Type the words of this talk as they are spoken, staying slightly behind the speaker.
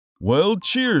Well,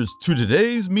 cheers to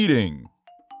today's meeting.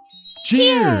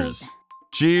 Cheers!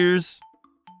 Cheers!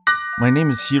 My name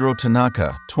is Hiro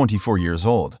Tanaka, 24 years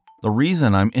old. The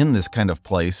reason I'm in this kind of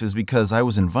place is because I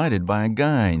was invited by a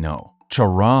guy I know,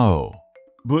 Charao.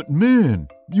 But man,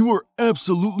 you are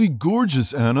absolutely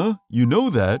gorgeous, Anna. You know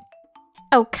that.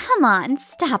 Oh, come on,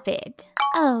 stop it.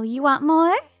 Oh, you want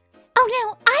more?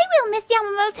 Oh no, I will, Miss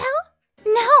Yamamoto.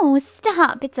 No,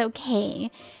 stop, it's okay.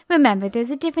 Remember,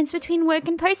 there's a difference between work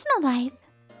and personal life.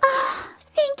 Oh,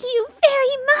 thank you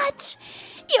very much.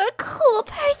 You're a cool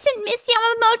person, Miss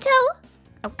Yamamoto.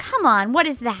 Oh, come on, what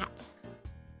is that?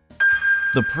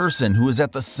 The person who is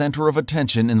at the center of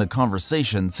attention in the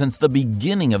conversation since the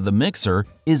beginning of the mixer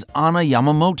is Anna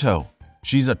Yamamoto.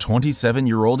 She's a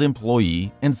 27-year-old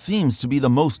employee and seems to be the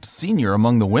most senior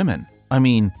among the women. I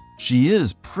mean, she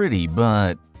is pretty,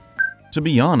 but to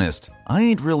be honest, I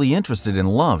ain't really interested in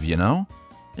love, you know?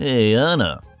 Hey,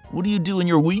 Anna, what do you do in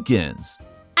your weekends?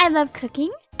 I love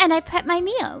cooking, and I prep my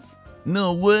meals.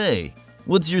 No way.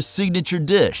 What's your signature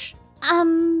dish?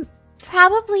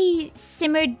 Probably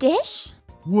simmered dish?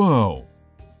 Wow,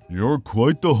 you're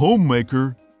quite the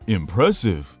homemaker.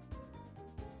 Impressive.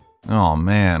 Oh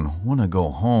man, wanna go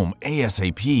home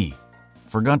ASAP.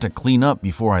 Forgot to clean up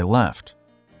before I left.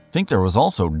 Think there was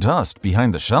also dust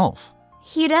behind the shelf.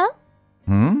 Hiro?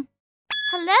 Hmm?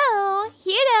 Hello,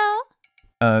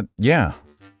 Hiro? Yeah.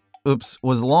 Oops,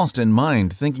 was lost in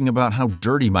mind thinking about how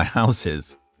dirty my house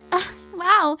is.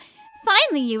 Wow,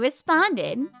 finally you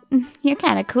responded. You're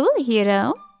kinda cool,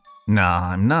 Hiro.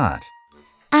 Nah, I'm not.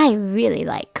 I really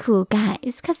like cool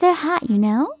guys, 'cause they're hot, you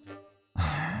know?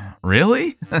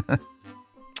 Really?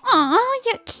 Aw,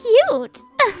 you're cute.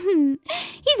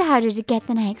 He's harder to get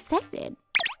than I expected.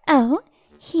 Oh,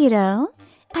 Hiro,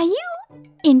 are you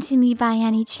into me by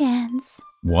any chance?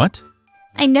 What?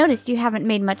 I noticed you haven't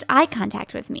made much eye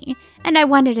contact with me, and I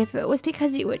wondered if it was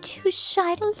because you were too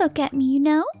shy to look at me, you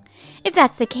know? If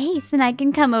that's the case, then I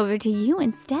can come over to you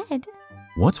instead.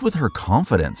 What's with her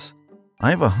confidence? I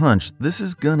have a hunch this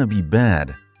is gonna be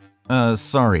bad.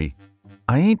 Sorry.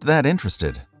 I ain't that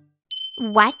interested.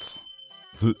 What?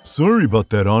 Sorry about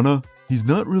that, Anna. He's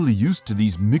not really used to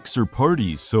these mixer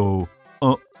parties, so…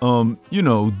 you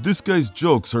know, this guy's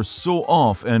jokes are so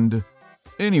off and…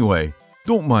 Anyway,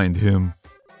 don't mind him.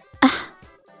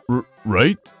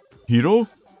 Right, Hiro?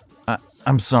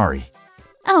 I'm sorry.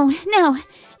 Oh, no,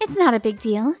 it's not a big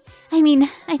deal. I mean,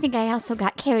 I think I also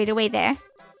got carried away there.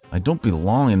 I don't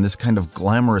belong in this kind of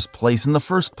glamorous place in the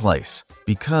first place,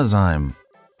 because I'm…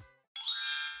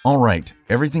 Alright,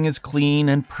 everything is clean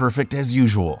and perfect as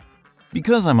usual.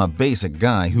 Because I'm a basic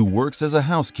guy who works as a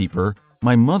housekeeper,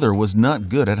 my mother was not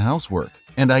good at housework,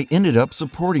 and I ended up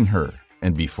supporting her.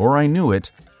 And before I knew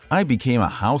it, I became a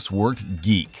housework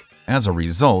geek. As a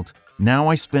result, now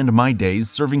I spend my days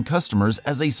serving customers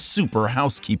as a super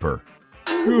housekeeper.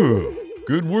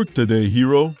 Good work today,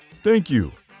 Hiro. Thank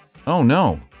you. Oh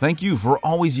no, thank you for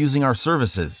always using our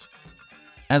services.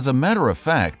 As a matter of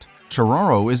fact,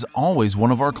 Chararo is always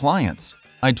one of our clients.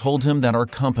 I told him that our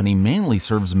company mainly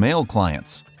serves male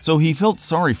clients, so he felt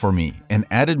sorry for me and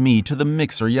added me to the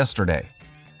mixer yesterday.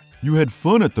 You had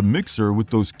fun at the mixer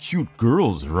with those cute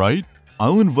girls, right?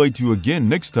 I'll invite you again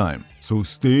next time, so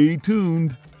stay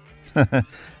tuned.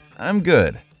 I'm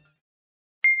good.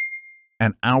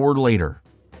 An hour later.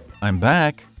 I'm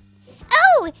back.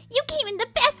 Oh, you came in the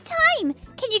best time!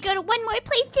 Can you go to one more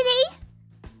place today?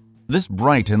 This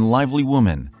bright and lively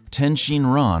woman,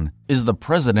 Tenshin Ran, is the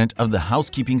president of the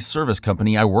housekeeping service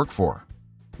company I work for.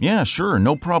 Yeah, sure,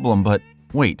 no problem, but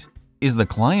wait, is the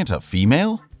client a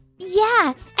female?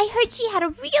 Yeah, I heard she had a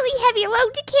really heavy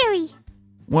load to carry.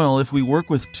 Well, if we work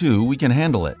with two, we can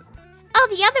handle it. All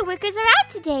the other workers are out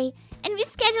today, and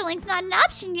rescheduling's not an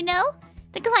option, you know?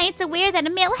 The client's aware that a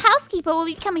male housekeeper will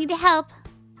be coming to help.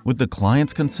 With the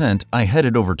client's consent, I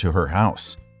headed over to her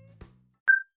house.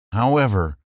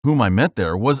 However, whom I met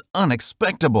there was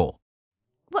unexpected.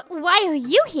 Why are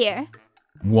you here?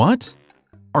 What?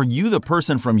 Are you the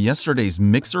person from yesterday's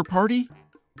mixer party?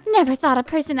 Never thought a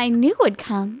person I knew would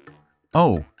come.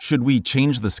 Oh, should we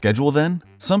change the schedule then?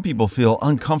 Some people feel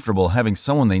uncomfortable having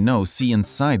someone they know see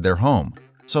inside their home.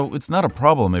 So it's not a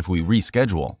problem if we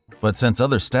reschedule. But since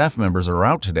other staff members are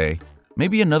out today,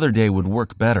 maybe another day would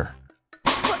work better.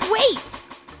 Wait!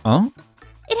 Huh?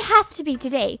 It has to be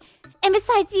today. And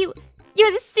besides, you're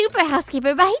the super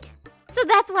housekeeper, right? So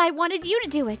that's why I wanted you to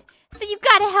do it. So you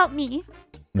gotta help me.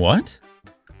 What?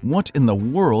 What in the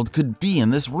world could be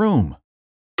in this room?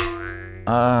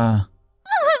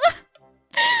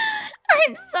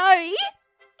 I'm sorry.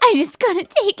 I just couldn't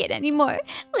take it anymore,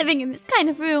 living in this kind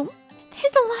of room.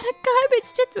 There's a lot of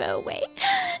garbage to throw away.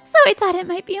 so I thought it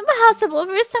might be impossible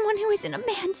for someone who isn't a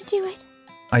man to do it.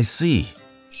 I see.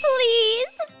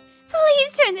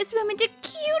 Please turn this room into a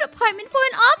cute apartment for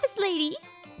an office lady.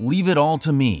 Leave it all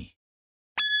to me.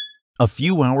 A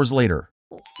few hours later.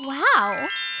 Wow.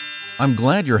 I'm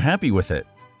glad you're happy with it.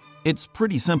 It's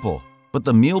pretty simple, but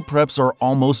the meal preps are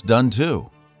almost done too.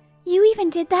 You even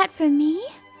did that for me?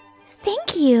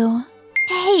 Thank you.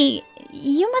 Hey,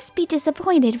 you must be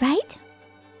disappointed, right?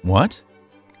 What?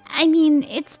 I mean,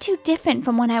 it's too different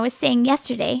from what I was saying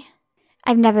yesterday.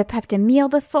 I've never prepped a meal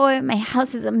before, my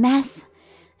house is a mess.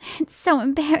 It's so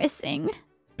embarrassing.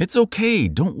 It's okay,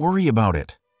 don't worry about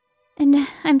it. And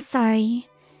I'm sorry.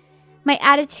 My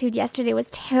attitude yesterday was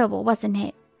terrible, wasn't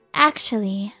it?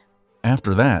 Actually.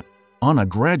 After that, Anna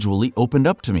gradually opened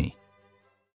up to me.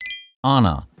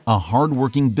 Anna, a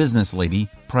hard-working business lady,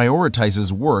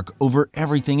 prioritizes work over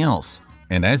everything else,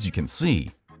 and as you can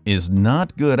see, is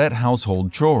not good at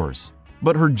household chores.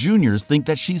 But her juniors think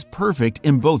that she's perfect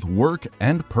in both work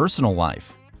and personal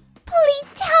life.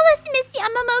 Please tell us, Miss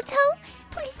Yamamoto.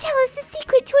 Please tell us the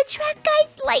secret to attract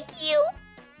guys like you.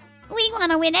 We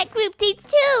want to win at group dates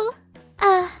too.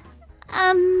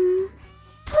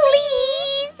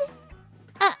 Please?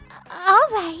 All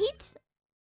right.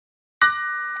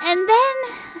 And then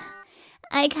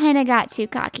I kind of got too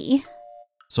cocky.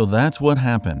 So that's what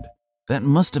happened. That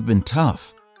must have been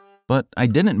tough. But I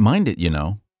didn't mind it, you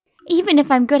know. Even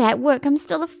if I'm good at work, I'm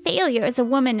still a failure as a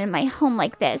woman in my home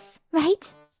like this,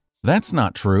 right? That's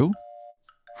not true.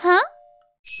 Huh?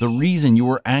 The reason you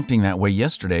were acting that way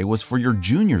yesterday was for your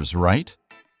juniors, right?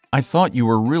 I thought you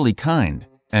were really kind.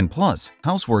 And plus,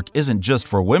 housework isn't just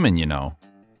for women, you know.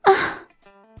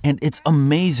 And it's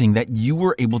amazing that you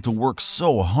were able to work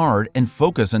so hard and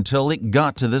focus until it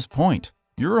got to this point.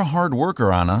 You're a hard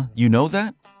worker, Anna. You know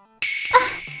that?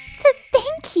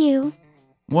 Thank you.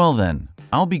 Well then,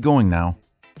 I'll be going now.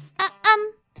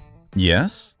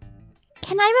 Yes?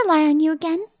 Can I rely on you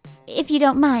again? If you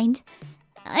don't mind.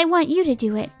 I want you to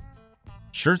do it.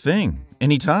 Sure thing.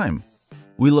 Anytime.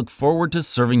 We look forward to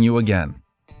serving you again.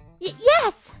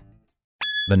 Yes!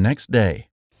 The next day.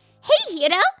 Hey,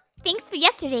 Hiro! Thanks for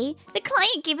yesterday. The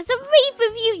client gave us a rave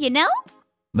review, you know?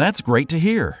 That's great to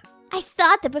hear. I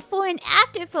saw the before and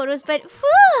after photos, but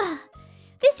whew!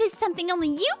 This is something only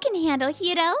you can handle,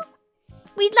 Hiro.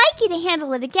 We'd like you to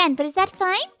handle it again, but is that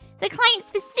fine? The client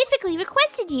specifically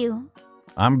requested you.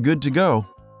 I'm good to go.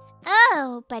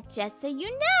 Oh, but just so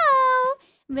you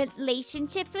know,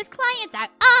 relationships with clients are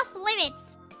off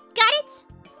limits. Got it?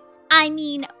 I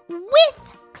mean,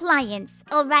 with clients,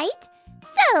 all right?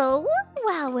 So,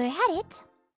 while we're at it...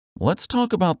 Let's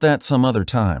talk about that some other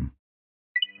time.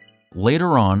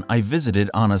 Later on, I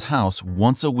visited Anna's house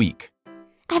once a week.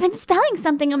 I've been spelling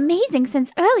something amazing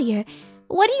since earlier.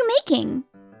 What are you making?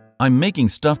 I'm making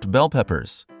stuffed bell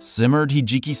peppers, simmered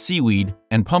hijiki seaweed,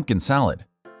 and pumpkin salad.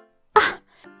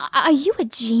 Are you a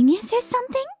genius or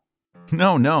something?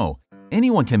 No.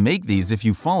 Anyone can make these if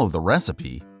you follow the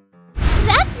recipe.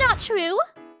 That's not true.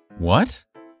 What?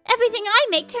 Everything I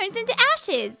make turns into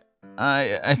ashes.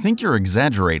 I think you're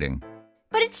exaggerating.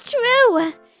 But it's true.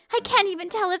 I can't even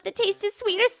tell if the taste is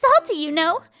sweet or salty, you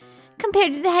know?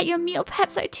 Compared to that, your meal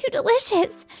preps are too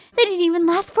delicious. They didn't even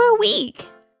last for a week.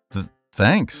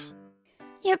 Thanks.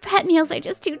 Your prep meals are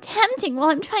just too tempting while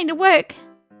I'm trying to work.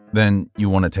 Then you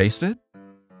want to taste it?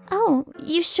 Oh,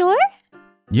 you sure?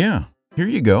 Yeah, here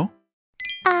you go.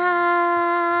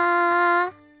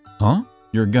 Huh?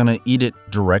 You're gonna eat it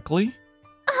directly?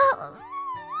 Oh,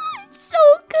 it's so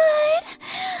good.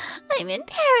 I'm in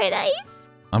paradise.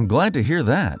 I'm glad to hear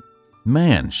that.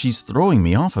 Man, she's throwing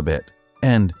me off a bit.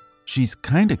 And she's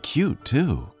kinda cute,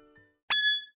 too.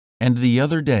 And the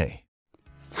other day.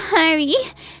 Sorry,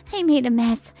 I made a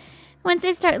mess. Once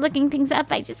I start looking things up,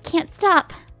 I just can't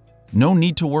stop. No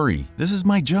need to worry. This is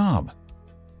my job.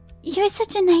 You're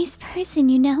such a nice person,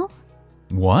 you know?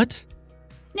 What?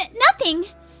 Nothing.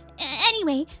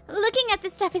 Anyway, looking at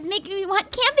this stuff is making me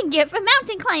want camping gear for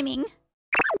mountain climbing.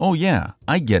 Oh yeah,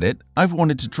 I get it. I've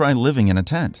wanted to try living in a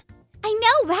tent. I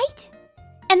know, right?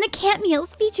 And the camp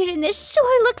meals featured in this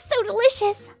sure look so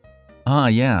delicious. Ah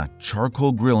yeah,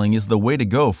 charcoal grilling is the way to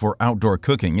go for outdoor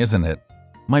cooking, isn't it?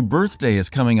 My birthday is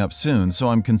coming up soon, so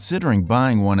I'm considering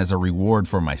buying one as a reward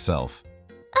for myself.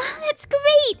 Oh, that's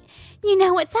great! You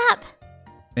know what's up.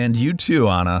 And you too,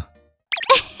 Anna.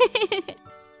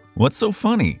 What's so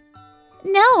funny?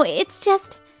 No, it's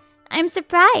just... I'm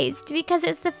surprised because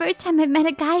it's the first time I've met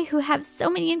a guy who has so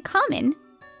many in common.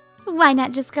 Why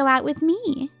not just go out with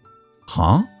me?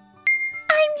 Huh?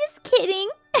 I'm just kidding.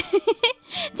 Did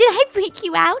I freak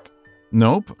you out?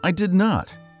 Nope, I did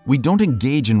not. We don't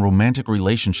engage in romantic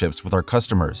relationships with our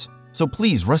customers. So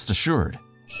please rest assured.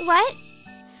 What?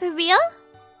 For real?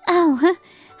 Oh,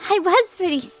 I was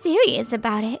pretty serious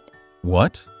about it.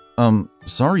 What?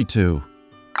 Sorry to...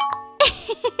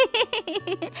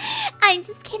 I'm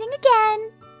just kidding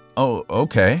again. Oh,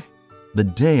 okay. The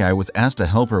day I was asked to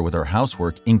help her with her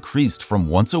housework increased from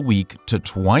once a week to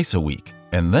twice a week.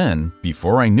 And then,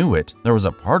 before I knew it, there was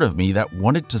a part of me that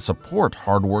wanted to support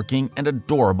hardworking and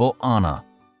adorable Anna.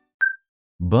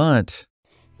 But...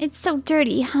 It's so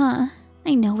dirty, huh?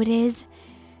 I know it is.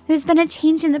 There's been a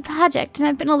change in the project and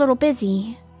I've been a little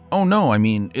busy. Oh no, I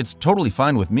mean, it's totally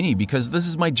fine with me because this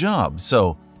is my job,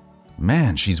 so...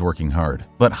 Man, she's working hard.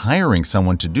 But hiring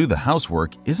someone to do the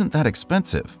housework isn't that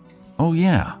expensive. Oh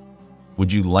yeah.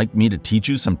 Would you like me to teach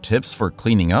you some tips for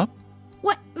cleaning up?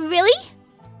 What, really?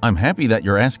 I'm happy that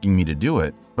you're asking me to do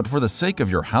it, but for the sake of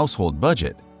your household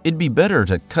budget, it'd be better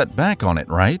to cut back on it,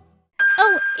 right?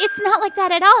 Oh, it's not like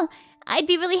that at all. I'd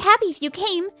be really happy if you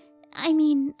came. I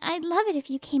mean, I'd love it if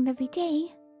you came every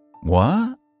day.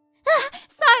 What?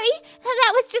 Sorry,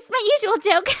 that was just my usual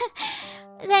joke.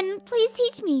 Then please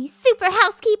teach me, super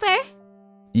housekeeper.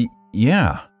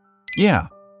 Yeah. Yeah.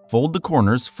 Fold the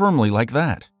corners firmly like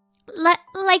that.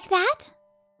 Like that?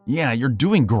 Yeah, you're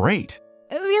doing great.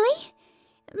 Really?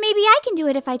 Maybe I can do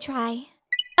it if I try.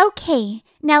 Okay,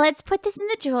 now let's put this in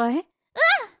the drawer.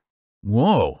 Ah!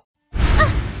 Whoa.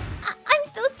 I'm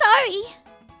so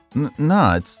sorry.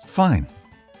 Nah, it's fine.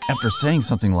 After saying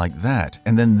something like that,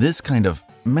 and then this kind of...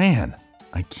 Man,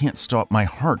 I can't stop my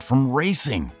heart from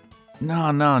racing.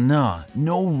 Nah.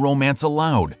 No romance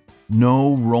allowed.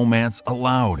 No romance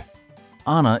allowed.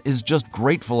 Anna is just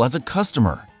grateful as a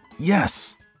customer.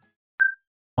 Yes.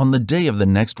 On the day of the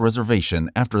next reservation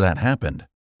after that happened.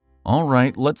 All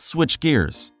right, let's switch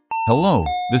gears. Hello,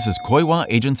 this is Kawaii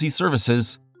Agency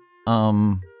Services.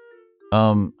 No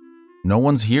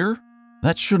one's here?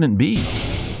 That shouldn't be.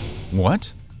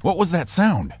 What? What was that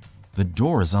sound? The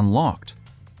door is unlocked.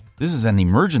 This is an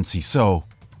emergency, so...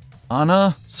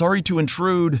 Anna, sorry to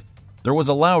intrude. There was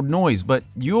a loud noise, but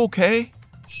you okay?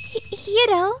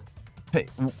 Hiro? Hey,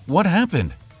 what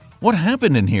happened? What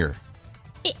happened in here?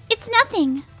 It's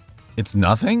nothing. It's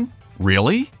nothing?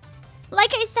 Really?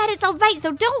 Like I said, it's all right,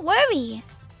 so don't worry.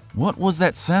 What was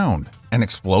that sound? An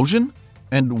explosion?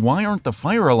 And why aren't the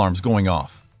fire alarms going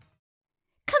off?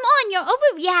 Come on, you're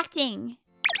overreacting.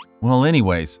 Well,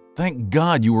 anyways, thank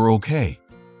God you were okay.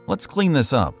 Let's clean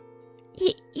this up.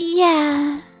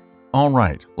 Yeah. All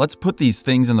right, let's put these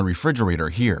things in the refrigerator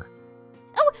here.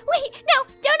 Oh, wait, no,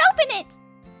 don't open it.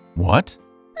 What?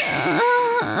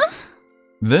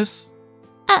 This?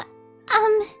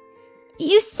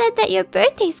 You said that your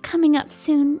birthday's coming up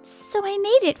soon, so I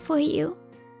made it for you.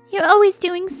 You're always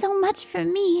doing so much for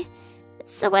me,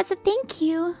 so as a thank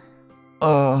you.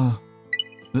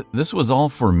 This was all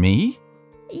for me?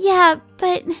 Yeah,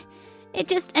 but it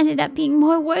just ended up being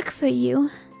more work for you.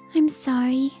 I'm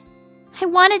sorry. I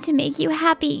wanted to make you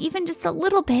happy, even just a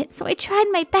little bit, so I tried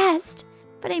my best.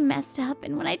 But I messed up,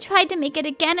 and when I tried to make it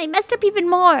again, I messed up even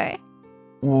more.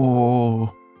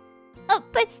 Whoa. Oh,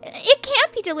 but it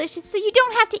can't be delicious, so you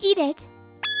don't have to eat it.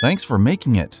 Thanks for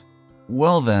making it.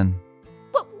 Well then.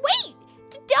 Wait!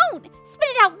 Don't! Spit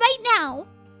it out right now!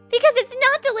 Because it's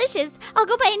not delicious, I'll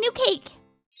go buy a new cake.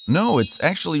 No, it's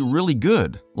actually really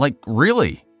good. Like,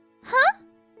 really. Huh?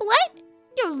 What?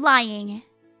 You're lying.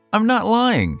 I'm not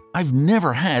lying. I've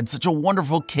never had such a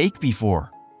wonderful cake before.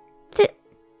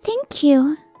 Thank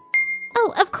you.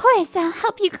 Oh, of course, I'll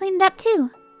help you clean it up too.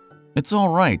 It's all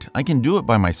right. I can do it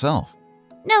by myself.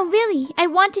 No, really, I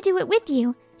want to do it with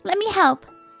you. Let me help.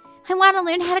 I want to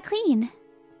learn how to clean.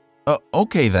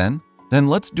 Okay then. Then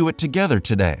let's do it together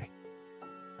today.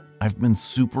 I've been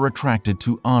super attracted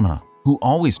to Anna, who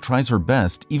always tries her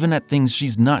best even at things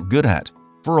she's not good at,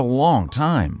 for a long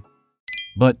time.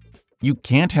 But you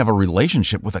can't have a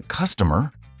relationship with a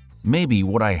customer. Maybe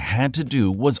what I had to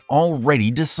do was already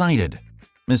decided.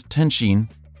 Miss Tenshin,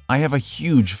 I have a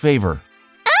huge favor.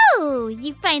 Oh,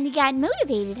 you finally got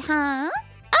motivated, huh?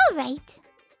 All right.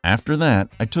 After that,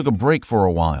 I took a break for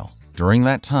a while. During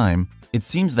that time, it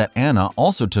seems that Anna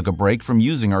also took a break from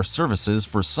using our services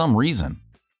for some reason.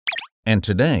 And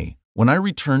today, when I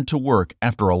returned to work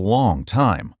after a long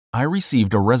time, I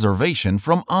received a reservation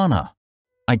from Anna.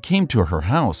 I came to her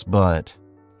house, but...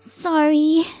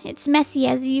 Sorry, it's messy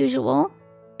as usual.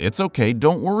 It's okay,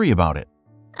 don't worry about it.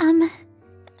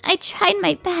 I tried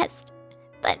my best,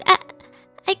 but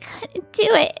I couldn't do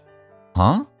it.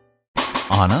 Huh?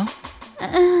 Anna?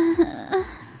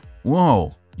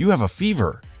 Whoa, you have a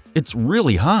fever. It's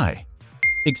really high.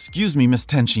 Excuse me, Miss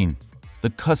Tenshin. The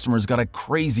customer's got a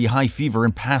crazy high fever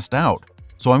and passed out,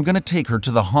 so I'm gonna take her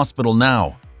to the hospital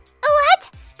now. What?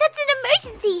 That's an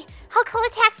I'll call a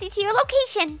taxi to your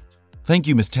location. Thank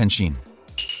you, Miss Tenshin.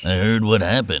 I heard what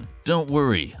happened. Don't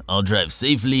worry, I'll drive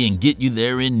safely and get you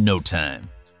there in no time.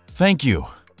 Thank you.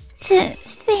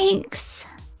 Thanks.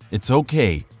 It's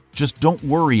okay. Just don't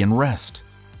worry and rest.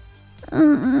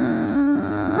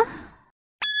 A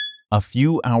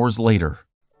few hours later.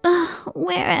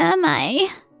 Where am I?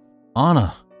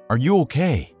 Anna, are you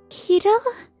okay? Keto?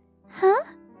 Huh?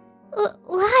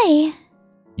 Why?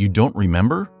 You don't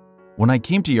remember? When I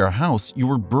came to your house, you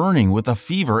were burning with a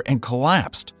fever and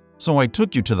collapsed, so I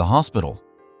took you to the hospital.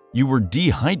 You were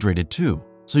dehydrated too,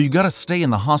 so you gotta stay in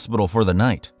the hospital for the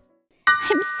night.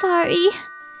 I'm sorry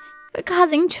for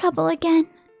causing trouble again.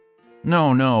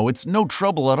 No, it's no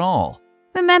trouble at all.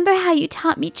 Remember how you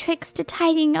taught me tricks to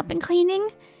tidying up and cleaning?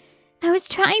 I was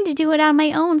trying to do it on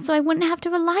my own so I wouldn't have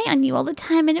to rely on you all the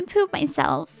time and improve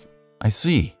myself. I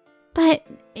see. But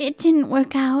it didn't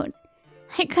work out.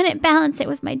 I couldn't balance it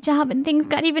with my job and things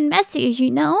got even messier, you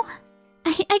know?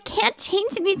 I can't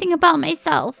change anything about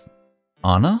myself.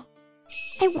 Anna?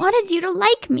 I wanted you to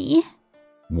like me.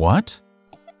 What?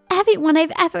 Everyone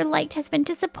I've ever liked has been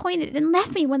disappointed and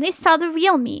left me when they saw the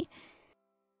real me.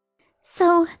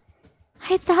 So,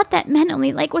 I thought that men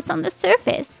only like what's on the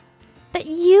surface. But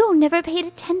you never paid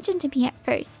attention to me at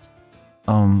first.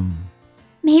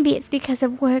 Maybe it's because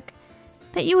of work,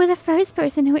 but you were the first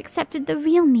person who accepted the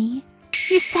real me.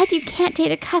 You said you can't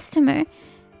date a customer,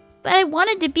 but I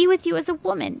wanted to be with you as a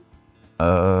woman.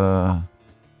 I'm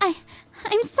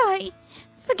sorry.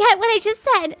 Forget what I just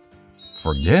said.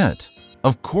 Forget?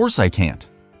 Of course I can't.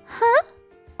 Huh?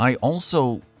 I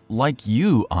also like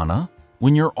you, Anna,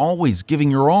 when you're always giving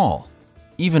your all.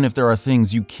 Even if there are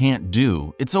things you can't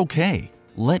do, it's okay.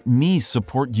 Let me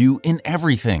support you in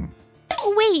everything.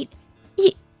 Wait,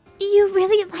 you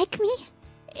really like me?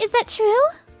 Is that true?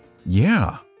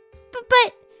 Yeah.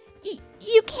 But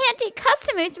you can't date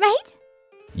customers, right?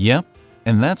 Yep,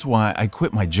 and that's why I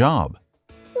quit my job.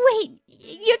 Wait,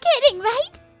 you're kidding,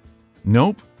 right?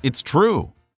 Nope, it's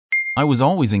true. I was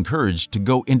always encouraged to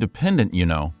go independent, you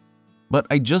know. But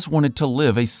I just wanted to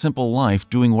live a simple life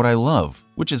doing what I love,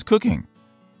 which is cooking.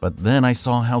 But then I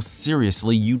saw how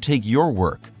seriously you take your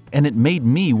work, and it made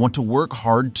me want to work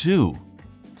hard too.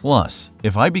 Plus,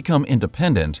 if I become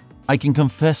independent, I can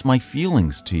confess my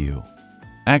feelings to you.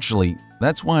 Actually,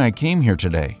 that's why I came here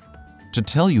today, to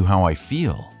tell you how I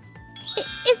feel.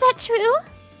 Is that true?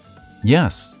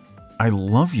 Yes, I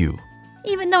love you.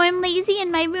 Even though I'm lazy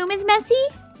and my room is messy?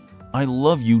 I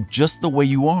love you just the way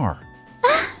you are.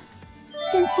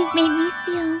 Since you've made me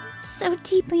feel so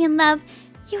deeply in love,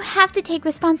 you have to take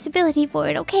responsibility for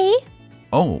it, okay?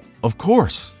 Oh, of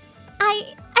course.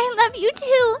 I love you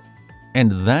too.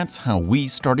 And that's how we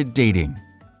started dating.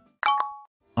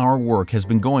 Our work has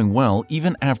been going well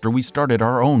even after we started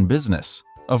our own business.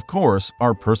 Of course,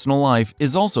 our personal life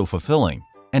is also fulfilling,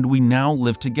 and we now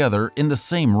live together in the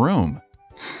same room.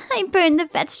 I burned the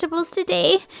vegetables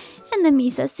today, and the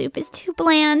miso soup is too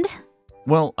bland.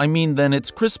 Well, I mean, then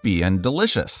it's crispy and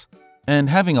delicious. And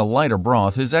having a lighter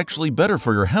broth is actually better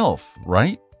for your health,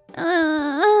 right?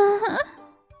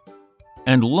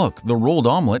 And look, the rolled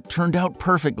omelet turned out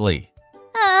perfectly.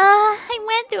 I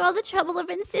went through all the trouble of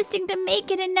insisting to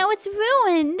make it and now it's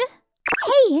ruined.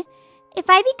 Hey, if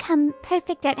I become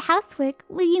perfect at housework,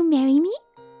 will you marry me?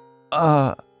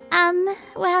 Well,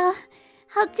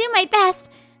 I'll do my best,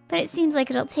 but it seems like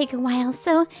it'll take a while,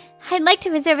 so I'd like to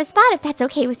reserve a spot if that's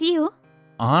okay with you.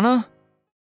 Anna?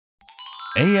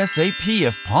 ASAP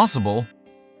if possible.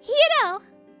 Hiro!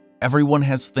 Everyone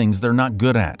has things they're not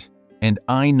good at, and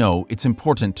I know it's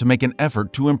important to make an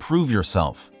effort to improve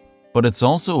yourself. But it's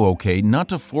also okay not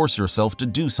to force yourself to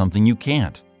do something you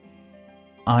can't.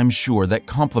 I'm sure that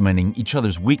complementing each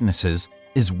other's weaknesses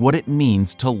is what it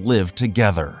means to live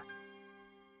together.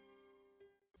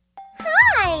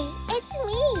 Hi, it's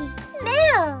me,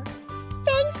 Mel.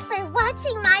 Thanks for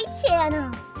watching my channel.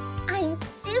 I'm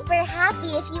super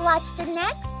happy if you watch the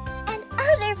next and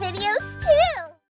other videos too.